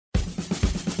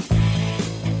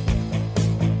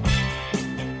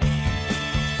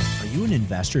an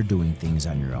investor doing things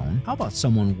on your own? How about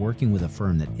someone working with a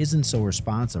firm that isn't so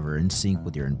responsive or in sync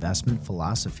with your investment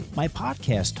philosophy? My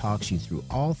podcast talks you through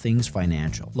all things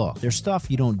financial. Look, there's stuff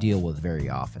you don't deal with very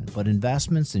often, but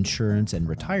investments, insurance, and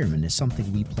retirement is something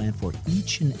we plan for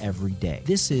each and every day.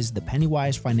 This is the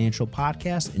Pennywise Financial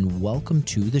Podcast, and welcome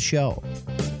to the show.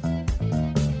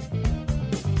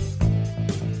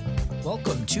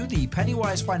 Welcome to the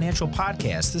Pennywise Financial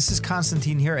Podcast. This is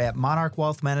Constantine here at Monarch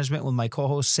Wealth Management with my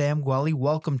co-host Sam Gwelly.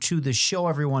 Welcome to the show,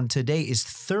 everyone. Today is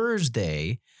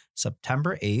Thursday,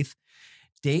 September 8th,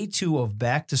 day 2 of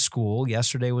back to school.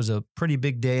 Yesterday was a pretty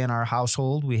big day in our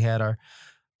household. We had our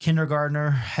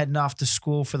kindergartner heading off to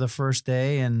school for the first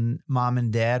day, and mom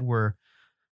and dad were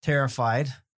terrified,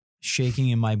 shaking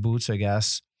in my boots, I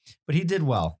guess. But he did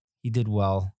well. He did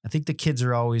well. I think the kids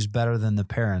are always better than the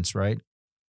parents, right?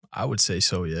 I would say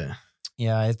so, yeah.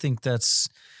 Yeah, I think that's,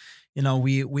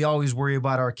 we always worry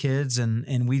about our kids,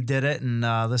 and we did it, and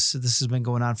this has been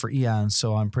going on for eons,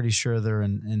 so I'm pretty sure they're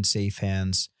in safe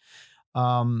hands.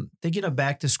 Thinking of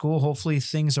back to school, hopefully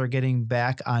things are getting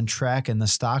back on track in the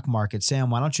stock market. Sam,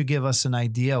 why don't you give us an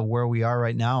idea of where we are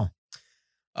right now?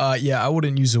 Yeah, I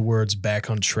wouldn't use the words back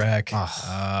on track,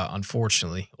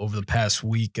 unfortunately. Over the past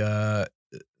week,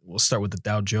 we'll start with the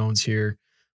Dow Jones here.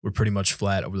 We're pretty much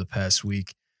flat over the past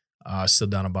week. Still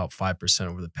down about 5%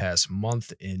 over the past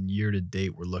month. And year to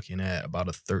date, we're looking at about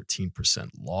a 13%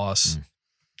 loss.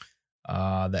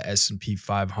 The S&P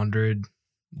 500,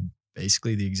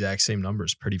 basically the exact same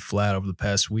numbers, pretty flat over the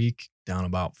past week, down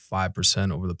about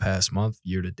 5% over the past month.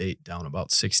 Year to date, down about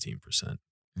 16%.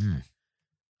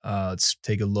 Let's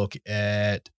take a look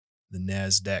at the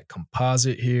NASDAQ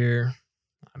composite here.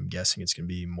 I'm guessing it's going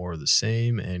to be more of the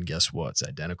same. And guess what? It's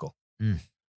identical.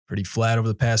 Pretty flat over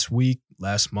the past week.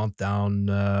 Last month down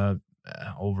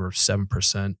over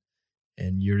 7%.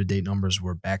 And year-to-date numbers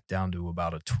were back down to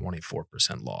about a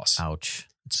 24% loss. Ouch.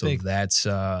 So big. That's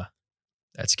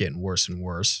getting worse and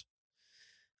worse.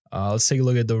 Let's take a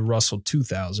look at the Russell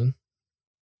 2000.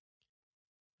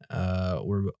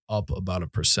 We're up about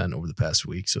 1% over the past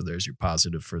week. So there's your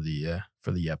positive for the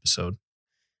episode.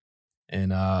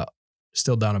 And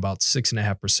still down about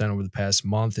 6.5% over the past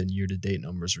month, and year-to-date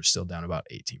numbers are still down about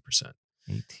 18%.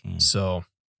 So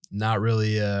not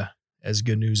really as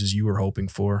good news as you were hoping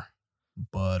for,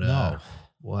 but no.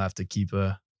 We'll have to keep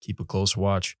a close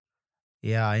watch.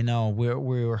 Yeah, I know. We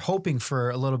were hoping for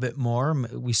a little bit more.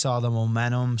 We saw the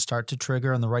momentum start to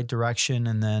trigger in the right direction,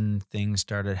 and then things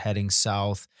started heading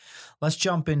south. Let's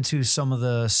jump into some of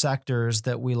the sectors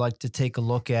that we like to take a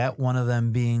look at, one of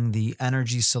them being the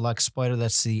Energy Select Spider.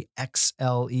 That's the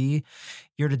XLE.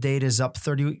 Year-to-date is up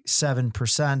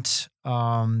 37%.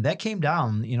 That came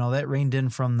down. That reined in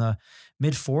from the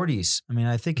mid-40s. I mean,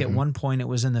 I think at one point it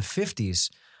was in the 50s.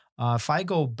 If I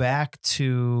go back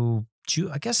to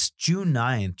June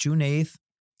 9th, June 8th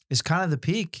is kind of the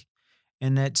peak,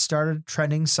 and it started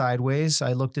trending sideways.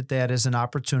 I looked at that as an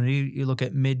opportunity. You look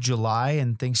at mid-July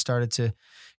and things started to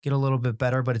get a little bit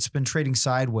better, but it's been trading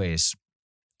sideways.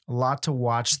 A lot to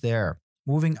watch there.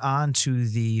 Moving on to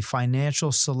the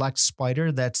Financial Select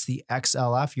Spider, that's the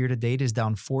XLF. Year to date is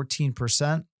down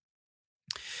 14%.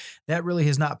 That really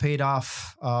has not paid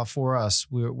off for us.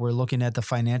 We're looking at the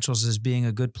financials as being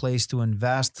a good place to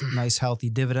invest, nice healthy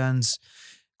dividends,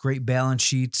 great balance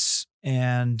sheets,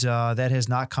 and that has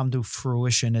not come to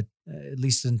fruition at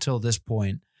least until this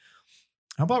point.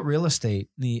 How about real estate?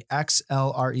 The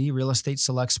XLRE, Real Estate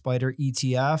Select Spider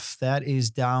ETF, that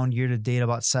is down year to date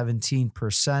about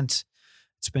 17%.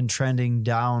 It's been trending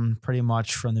down pretty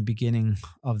much from the beginning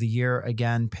of the year.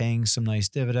 Again, paying some nice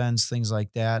dividends, things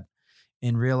like that.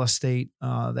 In real estate,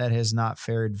 that has not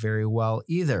fared very well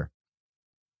either.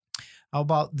 How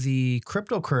about the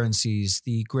cryptocurrencies?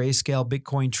 The Grayscale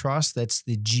Bitcoin Trust, that's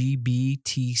the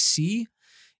GBTC.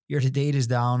 Year to date is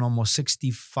down almost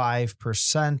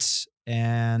 65%,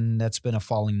 and that's been a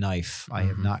falling knife. I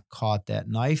have not caught that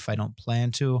knife. I don't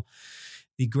plan to.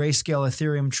 The Grayscale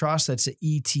Ethereum Trust, that's the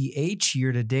ETH.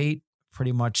 Year to date,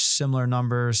 pretty much similar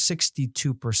numbers,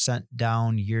 62%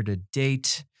 down year to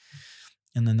date.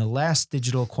 And then the last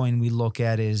digital coin we look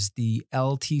at is the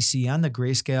LTCN, the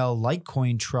Grayscale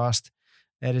Litecoin Trust.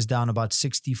 That is down about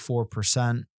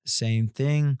 64%. Same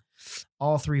thing.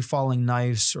 All three falling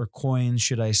knives, or coins,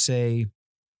 should I say.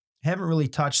 Haven't really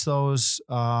touched those.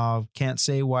 Can't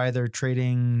say why they're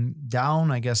trading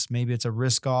down. I guess maybe it's a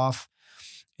risk off,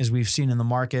 as we've seen in the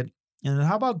market. And then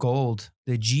how about gold?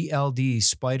 The GLD,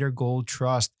 Spider Gold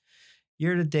Trust.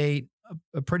 Year to date,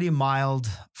 a pretty mild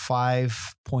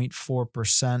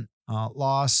 5.4%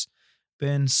 loss.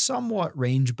 Been somewhat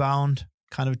range bound,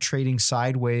 kind of trading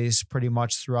sideways pretty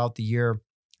much throughout the year.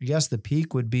 I guess the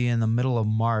peak would be in the middle of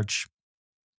March,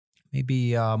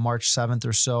 maybe March 7th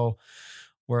or so,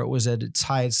 where it was at its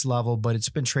highest level, but it's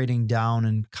been trading down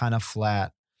and kind of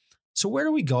flat. So where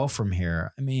do we go from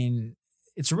here? I mean,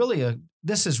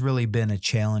 this has really been a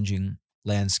challenging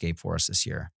landscape for us this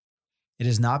year. It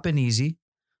has not been easy.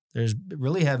 There's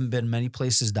really haven't been many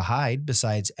places to hide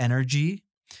besides energy,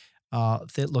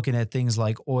 looking at things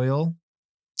like oil,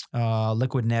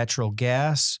 liquid natural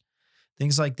gas,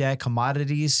 things like that.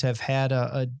 Commodities have had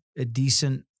a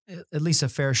decent, at least a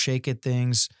fair shake at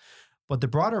things, but the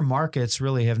broader markets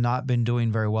really have not been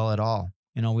doing very well at all.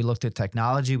 We looked at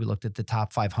technology, we looked at the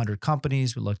top 500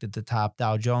 companies, we looked at the top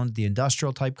Dow Jones, the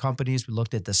industrial type companies, we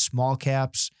looked at the small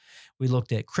caps, we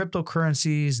looked at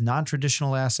cryptocurrencies,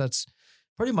 non-traditional assets.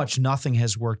 Pretty much nothing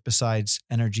has worked besides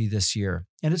energy this year.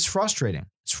 And it's frustrating.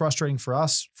 It's frustrating for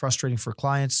us, frustrating for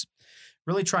clients,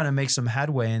 really trying to make some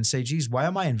headway and say, geez, why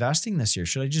am I investing this year?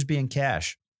 Should I just be in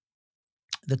cash?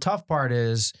 The tough part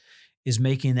is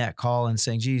making that call and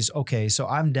saying, geez, okay, so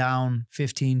I'm down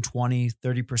 15, 20,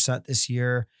 30% this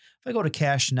year. If I go to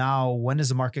cash now, when is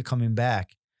the market coming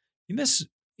back? You miss,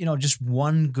 just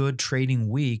one good trading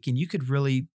week and you could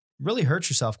really, really hurt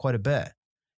yourself quite a bit,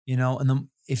 and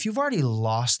if you've already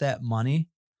lost that money,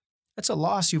 that's a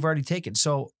loss you've already taken.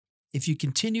 So if you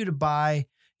continue to buy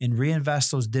and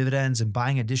reinvest those dividends and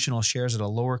buying additional shares at a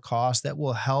lower cost, that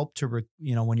will help to,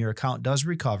 when your account does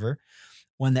recover,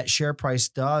 when that share price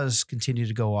does continue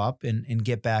to go up and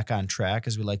get back on track,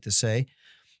 as we like to say,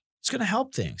 it's going to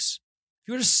help things. If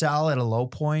you were to sell at a low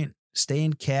point, stay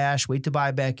in cash, wait to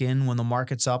buy back in when the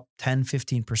market's up 10,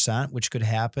 15%, which could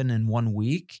happen in 1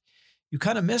 week, you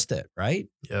kind of missed it, right?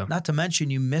 Yeah. Not to mention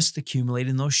you missed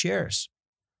accumulating those shares.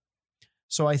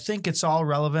 So I think it's all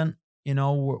relevant.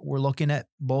 We're looking at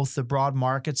both the broad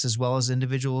markets as well as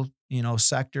individual,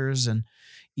 sectors and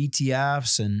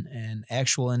ETFs and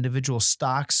actual individual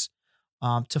stocks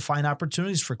to find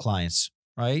opportunities for clients,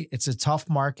 right? It's a tough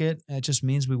market. It just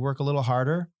means we work a little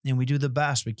harder and we do the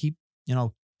best. We keep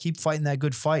fighting that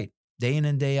good fight day in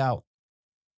and day out.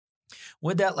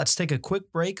 With that, let's take a quick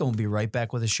break and we'll be right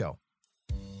back with the show.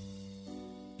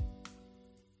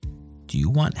 Do you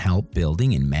want help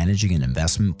building and managing an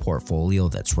investment portfolio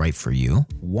that's right for you?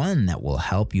 One that will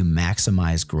help you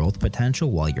maximize growth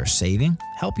potential while you're saving,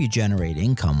 help you generate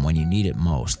income when you need it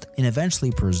most, and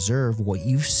eventually preserve what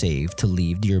you've saved to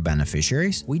leave to your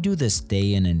beneficiaries? We do this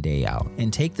day in and day out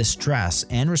and take the stress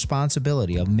and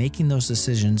responsibility of making those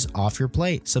decisions off your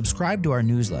plate. Subscribe to our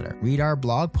newsletter, read our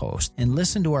blog post, and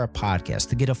listen to our podcast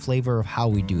to get a flavor of how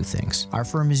we do things. Our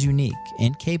firm is unique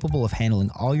and capable of handling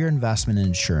all your investment and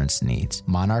insurance needs.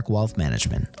 Monarch Wealth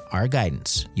Management, our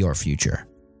guidance, your future.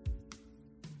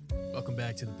 Welcome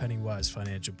back to the Pennywise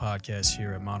Financial Podcast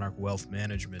here at Monarch Wealth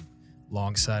Management,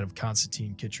 alongside of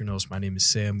Konstantin Kitrinos. My name is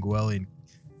Sam Gwelly. And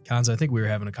Cons, I think we were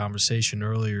having a conversation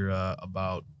earlier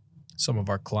about some of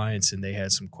our clients, and they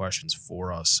had some questions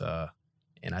for us.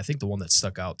 And I think the one that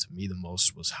stuck out to me the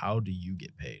most was, how do you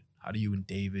get paid? How do you and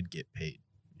David get paid?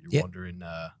 You're wondering,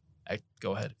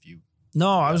 go ahead if you...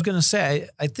 No, I was going to say,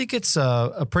 I think it's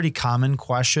a pretty common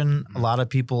question a lot of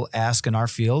people ask in our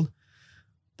field.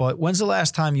 But when's the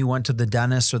last time you went to the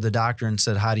dentist or the doctor and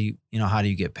said, how do you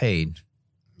get paid?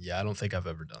 Yeah, I don't think I've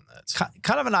ever done that.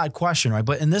 Kind of an odd question, right?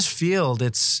 But in this field,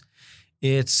 it's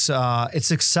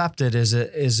accepted as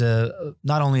a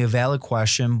not only a valid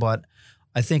question, but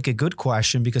I think a good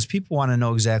question, because people want to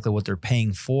know exactly what they're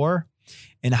paying for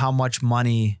and how much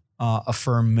money a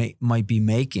firm might be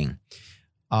making.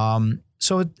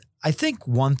 So I think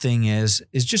one thing is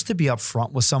just to be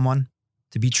upfront with someone,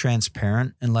 to be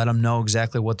transparent and let them know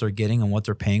exactly what they're getting and what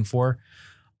they're paying for.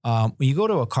 When you go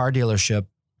to a car dealership,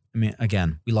 I mean,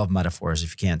 again, we love metaphors if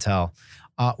you can't tell.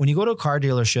 When you go to a car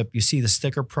dealership, you see the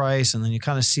sticker price and then you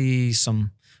kind of see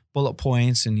some bullet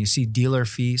points and you see dealer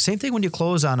fee. Same thing when you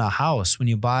close on a house, when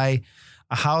you buy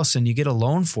a house and you get a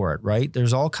loan for it, right?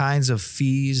 There's all kinds of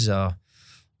fees,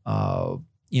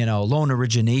 loan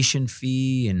origination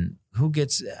fee and who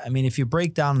gets, I mean, if you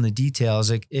break down the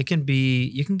details, it can be,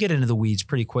 you can get into the weeds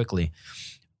pretty quickly.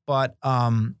 But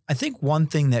I think one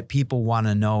thing that people want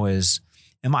to know is,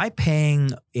 am I paying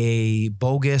a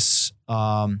bogus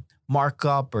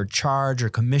markup or charge or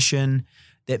commission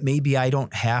that maybe I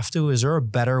don't have to? Is there a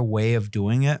better way of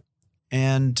doing it?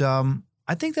 And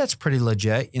I think that's pretty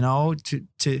legit,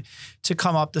 to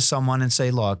come up to someone and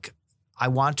say, look, I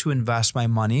want to invest my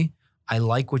money. I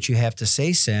like what you have to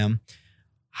say, Sam.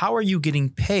 How are you getting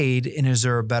paid, and is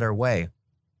there a better way?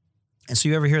 And so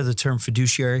you ever hear the term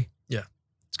fiduciary? Yeah.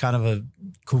 It's kind of a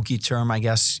kooky term, I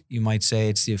guess you might say.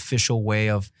 It's the official way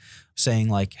of saying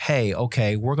like, hey,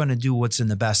 okay, we're going to do what's in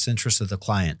the best interest of the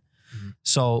client. Mm-hmm.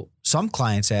 So some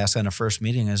clients ask on a first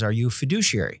meeting is, are you a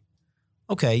fiduciary?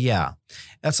 Okay, yeah.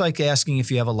 That's like asking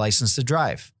if you have a license to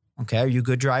drive. Okay, are you a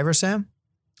good driver, Sam?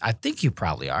 I think you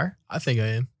probably are. I think I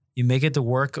am. You make it to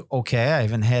work okay. I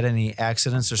haven't had any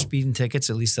accidents or speeding tickets,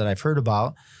 at least that I've heard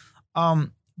about.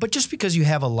 But just because you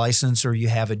have a license or you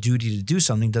have a duty to do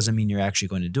something doesn't mean you're actually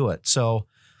going to do it. So,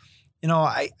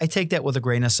 I take that with a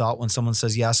grain of salt when someone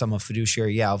says, yes, I'm a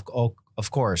fiduciary. Yeah,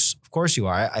 of course. Of course you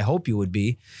are. I hope you would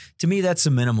be. To me, that's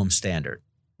the minimum standard,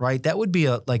 right? That would be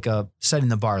like setting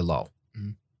the bar low,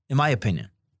 in my opinion,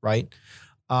 right?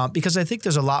 Because I think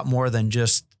there's a lot more than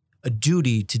just a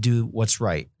duty to do what's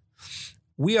right.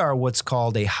 We are what's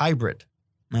called a hybrid.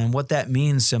 And what that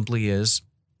means simply is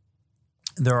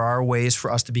there are ways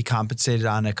for us to be compensated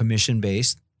on a commission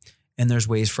based, and there's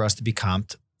ways for us to be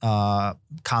compensated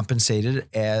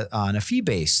on a fee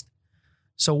based.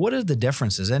 So what are the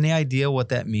differences? Any idea what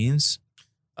that means?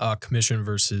 Commission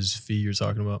versus fee you're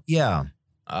talking about? Yeah.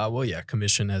 Well, yeah,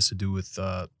 commission has to do with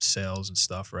sales and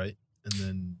stuff, right? And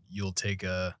then you'll take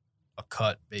a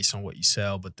cut based on what you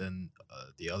sell, but then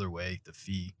the other way, the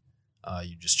fee,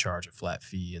 you just charge a flat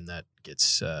fee, and that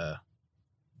gets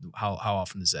how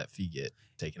often does that fee get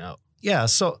taken out? Yeah,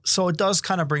 so it does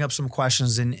kind of bring up some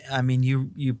questions, and I mean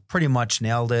you pretty much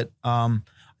nailed it. I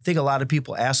think a lot of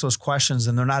people ask those questions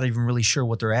and they're not even really sure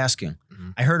what they're asking. Mm-hmm.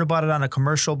 I heard about it on a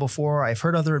commercial before. I've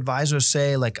heard other advisors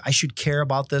say, like, I should care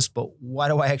about this, but why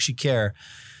do I actually care?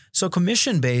 So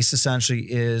commission-based essentially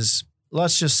is,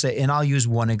 let's just say, and I'll use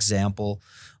one example.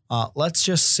 Let's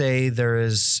just say there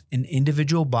is an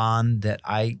individual bond that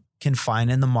I can find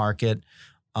in the market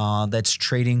that's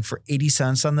trading for 80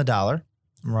 cents on the dollar,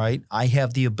 right? I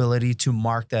have the ability to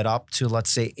mark that up to,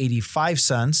 let's say, 85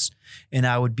 cents, and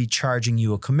I would be charging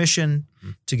you a commission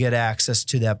to get access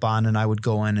to that bond, and I would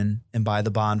go in and buy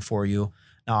the bond for you.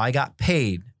 Now, I got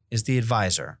paid as the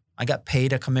advisor. I got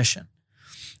paid a commission.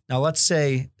 Now, let's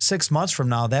say 6 months from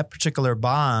now, that particular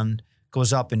bond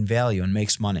goes up in value and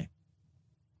makes money.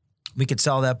 We could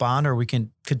sell that bond, or we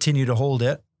can continue to hold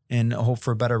it and hope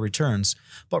for better returns.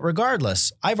 But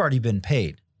regardless, I've already been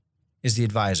paid as the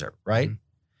advisor, right? Mm-hmm.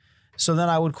 So then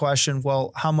I would question,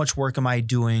 well, how much work am I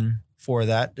doing for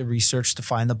that? The research to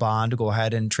find the bond, to go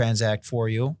ahead and transact for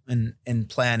you, and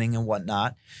planning and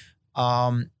whatnot.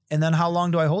 And then how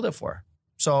long do I hold it for?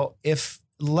 So if,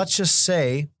 let's just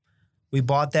say we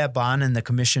bought that bond in the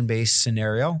commission-based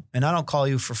scenario, and I don't call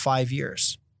you for 5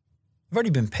 years. I've already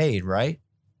been paid, right?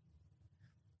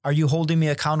 Are you holding me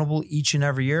accountable each and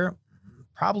every year?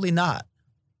 Probably not.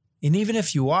 And even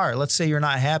if you are, let's say you're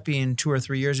not happy in 2 or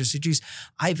 3 years, you say, geez,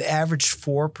 I've averaged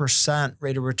 4%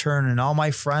 rate of return, and all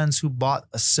my friends who bought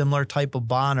a similar type of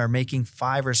bond are making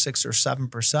 5 or 6 or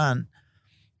 7%.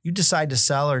 You decide to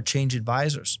sell or change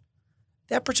advisors.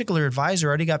 That particular advisor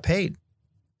already got paid.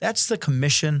 That's the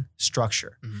commission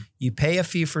structure. Mm-hmm. You pay a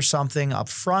fee for something up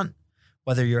front,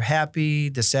 whether you're happy,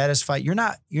 dissatisfied. You're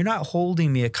not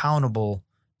holding me accountable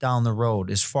down the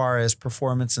road as far as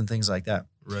performance and things like that.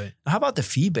 Right. Now, how about the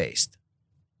fee-based?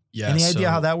 Yeah. Any idea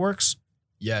how that works?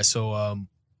 Yeah. So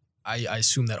I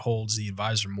assume that holds the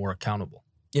advisor more accountable.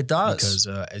 It does. Because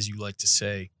as you like to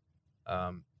say,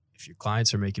 if your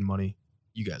clients are making money,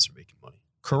 you guys are making money.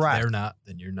 Correct. If they're not,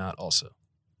 then you're not also.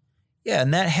 Yeah,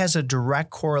 and that has a direct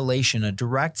correlation, a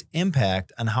direct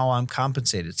impact on how I'm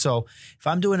compensated. So if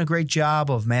I'm doing a great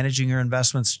job of managing your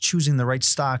investments, choosing the right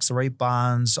stocks, the right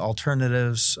bonds,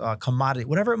 alternatives, commodity,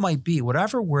 whatever it might be,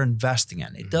 whatever we're investing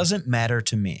in, it doesn't matter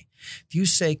to me. If you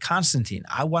say, Constantine,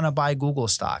 I want to buy Google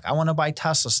stock, I want to buy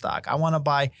Tesla stock, I want to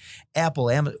buy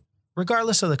Apple, Amazon,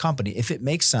 regardless of the company, if it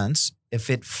makes sense, if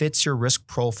it fits your risk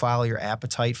profile, your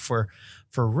appetite for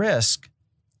risk,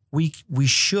 we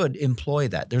should employ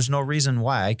that. There's no reason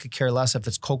why. I could care less if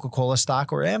it's Coca-Cola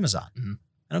stock or Amazon. Mm-hmm.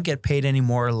 I don't get paid any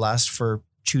more or less for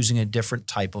choosing a different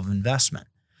type of investment,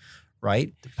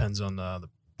 right? Depends on the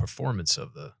performance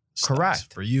of the stocks.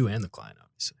 Correct. For you and the client,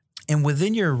 obviously. And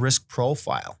within your risk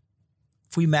profile,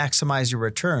 if we maximize your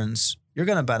returns, you're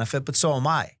going to benefit, but so am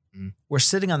I. Mm-hmm. We're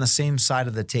sitting on the same side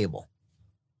of the table,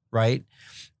 right?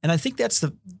 And I think that's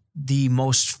the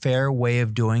most fair way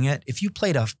of doing it. If you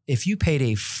paid a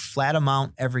flat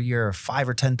amount every year of $5,000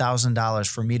 or $10,000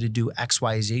 for me to do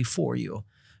XYZ for you,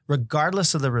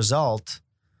 regardless of the result.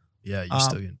 Yeah, you're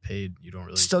still getting paid. You don't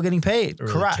really still getting paid. Don't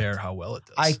really Correct. Care how well it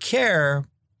does. I care,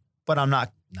 but I'm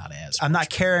not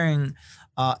caring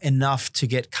enough to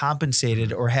get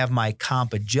compensated or have my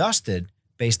comp adjusted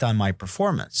based on my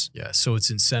performance. Yeah, so it's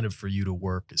incentive for you to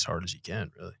work as hard as you can,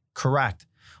 really. Correct.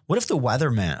 What if the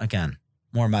weatherman, again,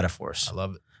 more metaphors. I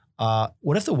love it.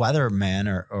 What if the weatherman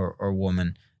or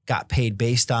woman got paid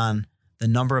based on the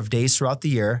number of days throughout the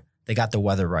year they got the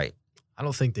weather right? I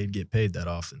don't think they'd get paid that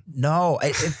often. No,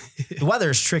 the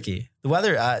weather is tricky. The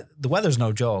weather's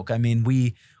no joke. I mean,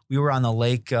 we were on the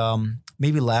lake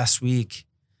maybe last week,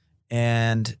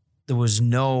 and there was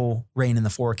no rain in the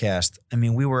forecast. I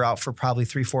mean, we were out for probably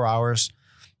 3-4 hours.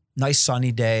 Nice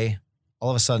sunny day.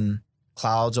 All of a sudden,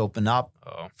 clouds open up.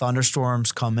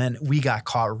 Thunderstorms come in. We got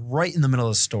caught right in the middle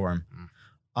of the storm.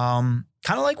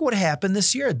 Kind of like what happened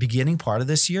this year, the beginning part of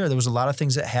this year. There was a lot of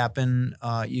things that happened.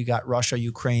 You got Russia,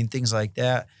 Ukraine, things like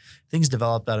that. Things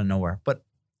developed out of nowhere. But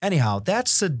anyhow,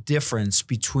 that's the difference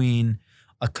between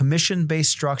a commission-based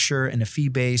structure and a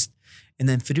fee-based. And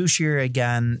then fiduciary,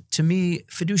 again, to me,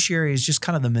 fiduciary is just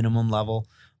kind of the minimum level.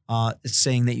 It's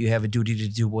saying that you have a duty to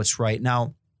do what's right.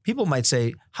 Now, people might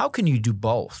say, how can you do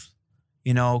both?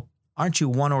 You know, aren't you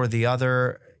one or the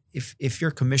other? If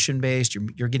you're commission-based,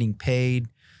 you're getting paid.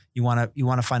 You want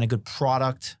to find a good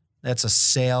product. That's a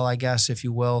sale, I guess, if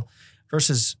you will,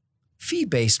 versus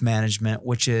fee-based management,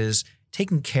 which is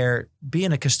taking care,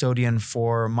 being a custodian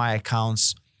for my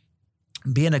accounts,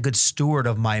 being a good steward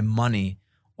of my money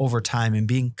over time and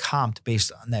being comped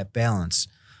based on that balance.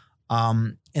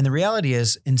 And the reality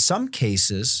is, in some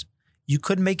cases, you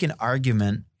could make an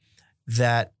argument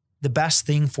that the best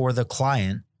thing for the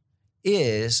client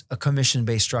is a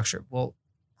commission-based structure. Well,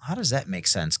 how does that make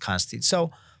sense, Constantine?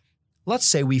 So let's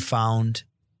say we found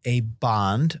a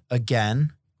bond,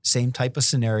 again, same type of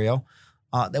scenario,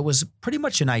 that was pretty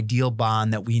much an ideal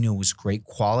bond that we knew was great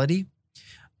quality.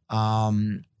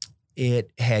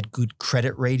 It had good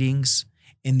credit ratings.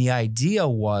 And the idea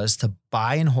was to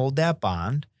buy and hold that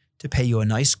bond to pay you a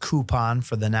nice coupon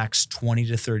for the next 20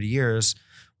 to 30 years.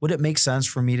 Would it make sense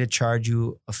for me to charge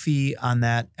you a fee on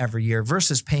that every year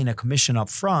versus paying a commission up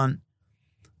front?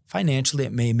 Financially,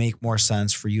 it may make more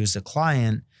sense for you as a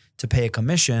client to pay a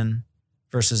commission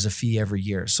versus a fee every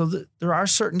year. So there are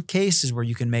certain cases where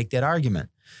you can make that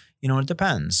argument. You know, it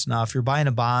depends. Now, if you're buying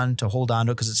a bond to hold on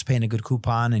to it because it's paying a good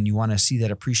coupon and you want to see that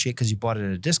appreciate because you bought it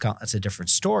at a discount, that's a different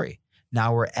story.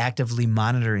 Now we're actively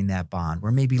monitoring that bond.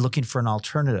 We're maybe looking for an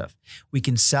alternative. We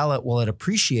can sell it while it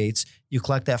appreciates. You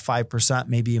collect that 5%,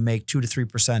 maybe you make 2 to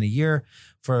 3% a year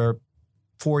for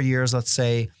 4 years, let's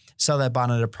say, sell that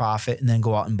bond at a profit and then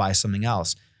go out and buy something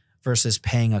else versus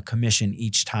paying a commission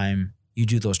each time you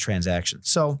do those transactions.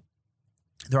 So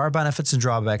there are benefits and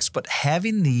drawbacks, but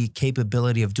having the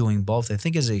capability of doing both, I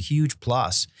think, is a huge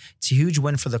plus. It's a huge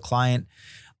win for the client.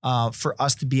 For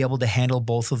us to be able to handle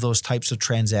both of those types of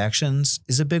transactions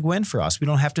is a big win for us. We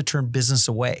don't have to turn business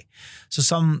away. So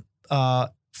some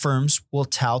firms will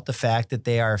tout the fact that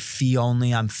they are fee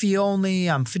only. I'm fee only.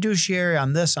 I'm fiduciary.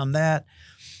 I'm this, I'm that.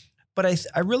 But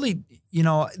I really, you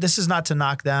know, this is not to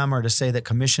knock them or to say that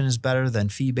commission is better than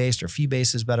fee-based or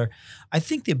fee-based is better. I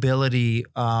think the ability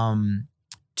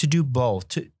to do both,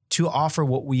 to offer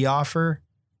what we offer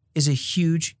is a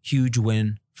huge, huge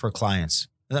win for clients.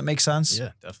 Does that make sense?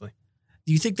 Yeah, definitely.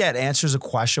 Do you think that answers a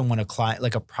question when a client,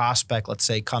 like a prospect, let's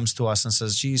say, comes to us and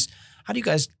says, geez, how do you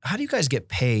guys get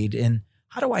paid? And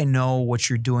how do I know what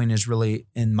you're doing is really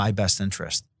in my best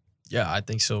interest? Yeah, I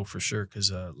think so for sure.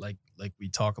 Cause like we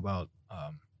talk about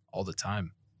all the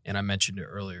time, and I mentioned it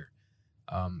earlier,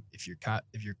 if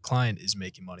your client is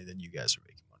making money, then you guys are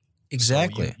making money.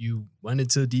 Exactly. So you went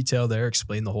into detail there,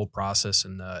 explained the whole process.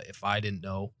 And if I didn't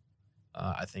know,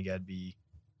 I think I'd be,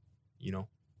 you know,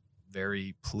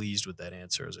 very pleased with that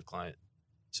answer as a client.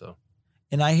 So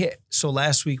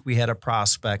last week we had a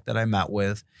prospect that I met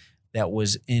with that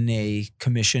was in a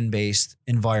commission-based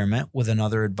environment with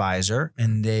another advisor,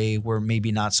 and they were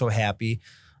maybe not so happy.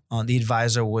 The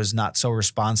advisor was not so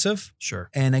responsive. Sure.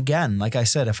 And again, like I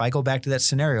said, if I go back to that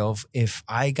scenario, if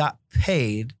I got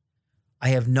paid, I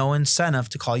have no incentive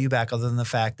to call you back other than the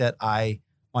fact that I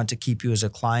want to keep you as a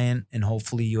client and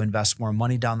hopefully you invest more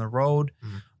money down the road.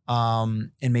 Mm-hmm.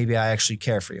 And maybe I actually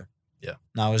care for you. Yeah.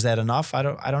 Now, is that enough? I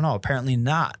don't know. Apparently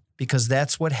not, because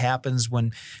that's what happens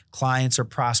when clients or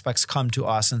prospects come to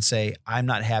us and say, I'm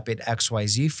not happy at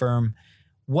XYZ firm.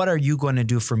 What are you going to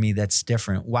do for me that's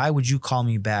different? Why would you call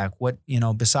me back? What,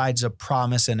 besides a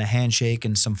promise and a handshake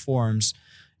and some forms,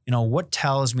 what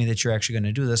tells me that you're actually going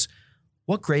to do this?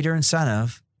 What greater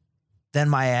incentive than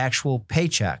my actual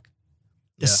paycheck?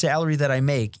 The salary that I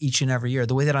make each and every year,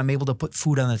 the way that I'm able to put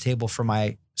food on the table for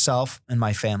myself and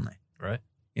my family. Right.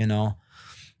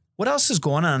 What else is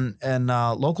going on in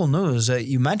local news?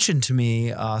 You mentioned to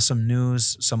me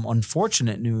some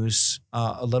unfortunate news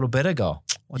a little bit ago.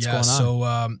 What's going on?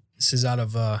 So this is out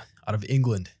of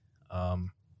England.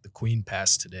 The Queen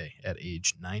passed today at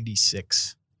age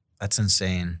 96. That's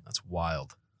insane. That's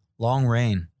wild. Long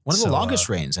reign. One of the longest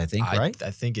reigns, I think, right? I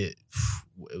think it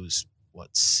was,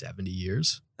 70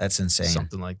 years? That's insane.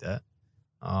 Something like that.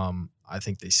 I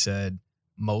think they said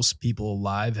most people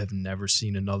alive have never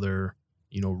seen another,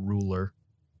 ruler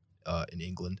in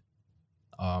England.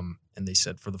 And they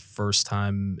said for the first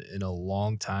time in a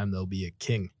long time, there'll be a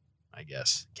king, I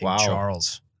guess. King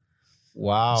Charles.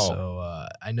 Wow. So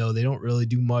I know they don't really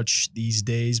do much these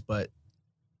days, but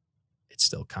it's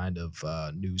still kind of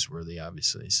newsworthy,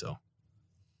 obviously. So,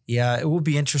 yeah, it will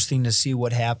be interesting to see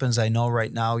what happens. I know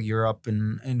right now Europe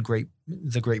and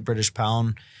the Great British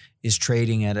Pound is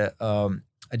trading at a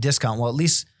discount. Well, at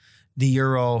least the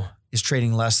euro is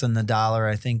trading less than the dollar.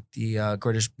 I think the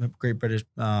Great British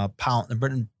Pound, the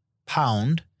Britain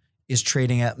Pound, is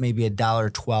trading at maybe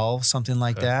 $1.12, something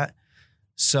like that.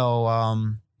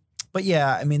 So, but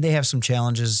yeah, I mean, they have some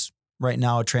challenges right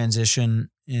now. A transition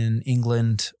in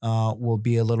England will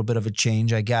be a little bit of a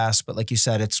change, I guess. But like you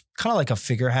said, it's kind of like a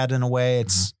figurehead in a way.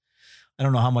 It's I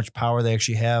don't know how much power they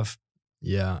actually have.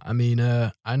 Yeah, I mean,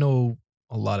 I know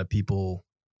a lot of people,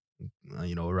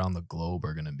 around the globe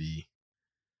are going to be,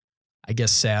 I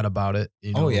guess, sad about it.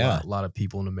 A lot of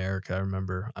people in America. I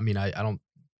remember. I mean, I don't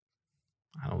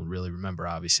really remember.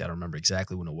 Obviously, I don't remember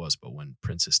exactly when it was, but when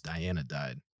Princess Diana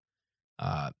died,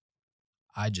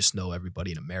 I just know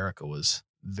everybody in America was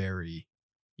very,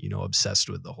 obsessed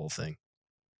with the whole thing.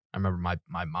 I remember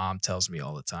my mom tells me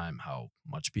all the time how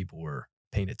much people were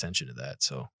paying attention to that.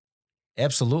 So,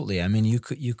 absolutely. I mean, you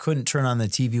couldn't turn on the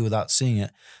TV without seeing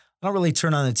it. I don't really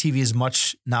turn on the TV as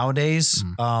much nowadays,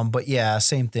 but yeah,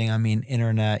 same thing. I mean,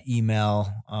 internet,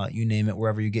 email, you name it,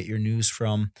 wherever you get your news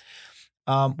from.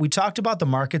 We talked about the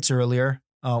markets earlier.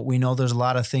 We know there's a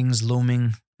lot of things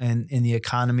looming in the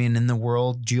economy and in the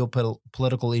world,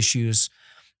 geopolitical issues,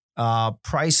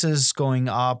 prices going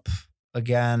up,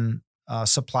 again,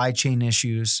 supply chain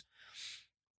issues.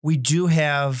 We do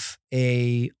have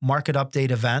a market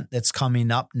update event that's coming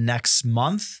up next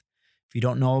month. If you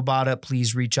don't know about it,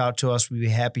 please reach out to us. We'd be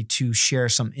happy to share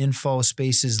some info.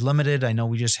 Space is limited. I know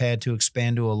we just had to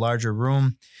expand to a larger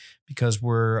room because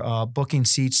we're booking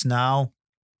seats now.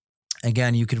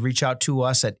 Again, you could reach out to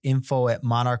us at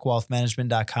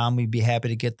info@monarchwealthmanagement.com. We'd be happy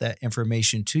to get that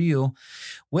information to you.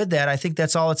 With that, I think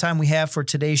that's all the time we have for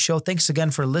today's show. Thanks again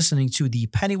for listening to the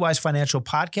Pennywise Financial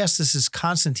Podcast. This is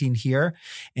Constantine here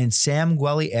and Sam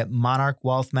Gwelly at Monarch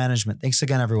Wealth Management. Thanks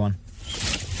again, everyone.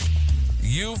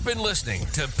 You've been listening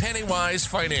to Pennywise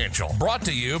Financial, brought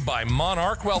to you by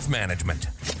Monarch Wealth Management.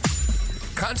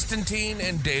 Constantine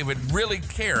and David really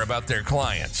care about their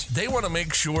clients. They want to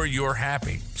make sure you're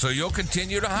happy, so you'll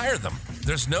continue to hire them.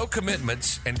 There's no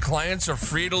commitments, and clients are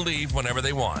free to leave whenever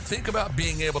they want. Think about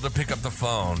being able to pick up the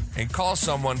phone and call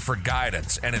someone for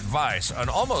guidance and advice on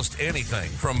almost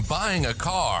anything, from buying a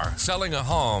car, selling a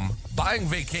home, buying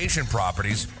vacation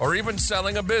properties, or even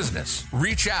selling a business.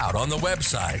 Reach out on the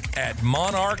website at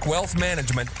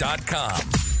monarchwealthmanagement.com.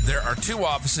 There are 2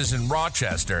 offices in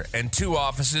Rochester and 2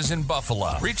 offices in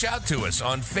Buffalo. Reach out to us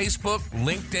on Facebook,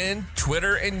 LinkedIn,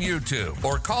 Twitter, and YouTube,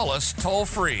 or call us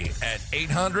toll-free at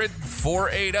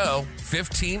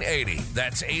 800-480-1580.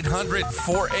 That's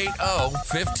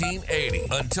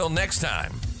 800-480-1580. Until next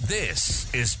time,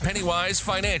 this is Pennywise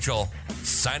Financial,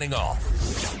 signing off.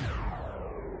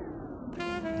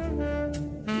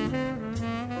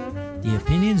 The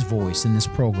opinions voiced in this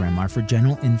program are for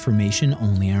general information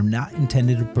only and are not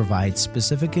intended to provide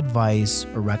specific advice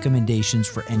or recommendations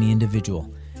for any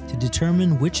individual. To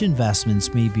determine which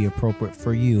investments may be appropriate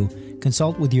for you,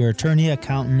 consult with your attorney,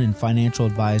 accountant, and financial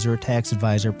advisor or tax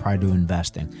advisor prior to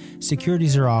investing.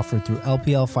 Securities are offered through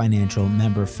LPL Financial,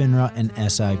 member FINRA, and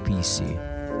SIPC.